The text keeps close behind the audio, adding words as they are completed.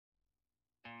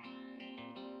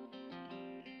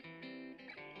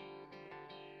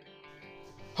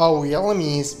Halil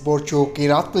is Burcu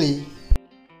Kiratli.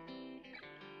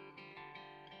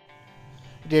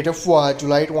 Date of birth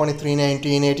July 23,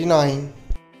 1989.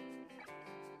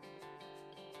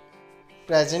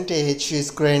 Present age she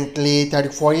is currently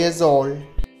 34 years old.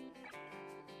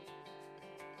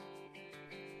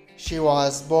 She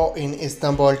was born in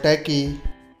Istanbul, Turkey.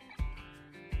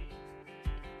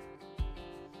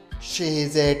 She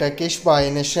is a Turkish by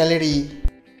nationality.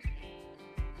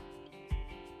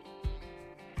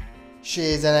 She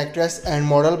is an actress and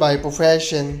model by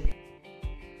profession.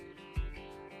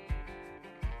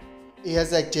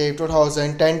 Years active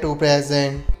 2010 to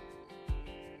present.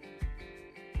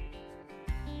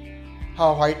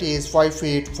 Her height is 5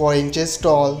 feet 4 inches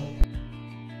tall.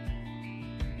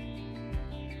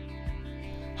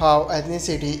 Her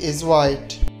ethnicity is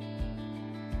white.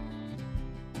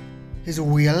 His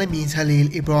real name is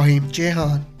Halil Ibrahim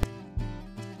Ceyhan.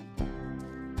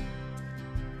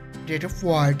 Date of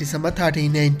birth December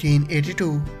 13,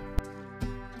 1982.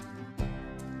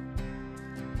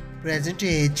 Present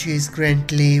age she is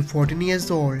currently 14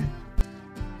 years old.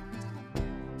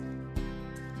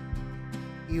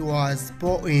 He was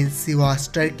born in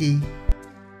Sivas, Turkey.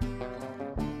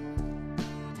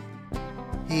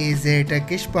 He is a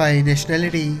Turkish by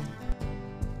nationality.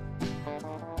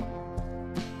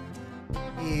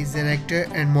 He is an actor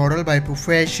and model by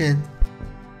profession.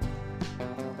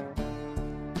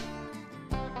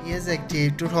 He is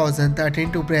active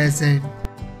 2013 to present.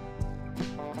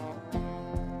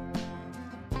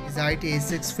 His height is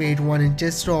 6 feet 1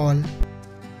 inches tall.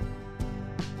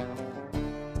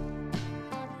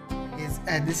 His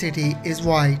ethnicity is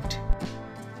white.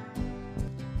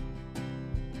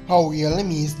 Her real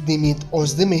name is Demet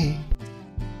Ozdemir.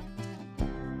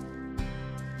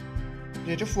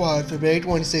 Date of birth February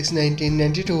 26,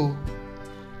 1992.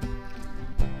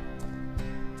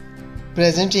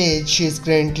 Present age she is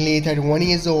currently 31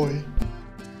 years old.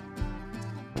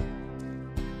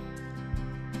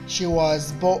 She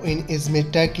was born in Izmir,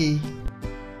 Turkey.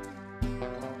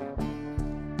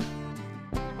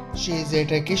 She is a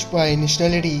Turkish by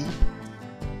nationality.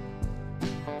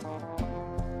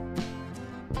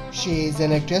 She is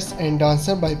an actress and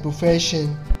dancer by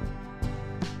profession.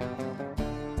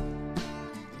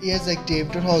 Years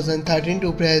active 2013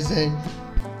 to present.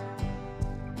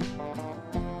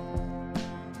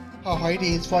 Her height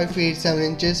is 5 feet 7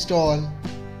 inches tall.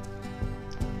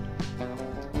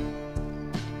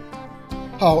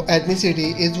 Her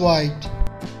ethnicity is white.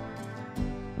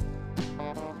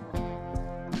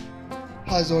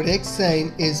 Her zodiac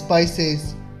sign is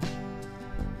Pisces.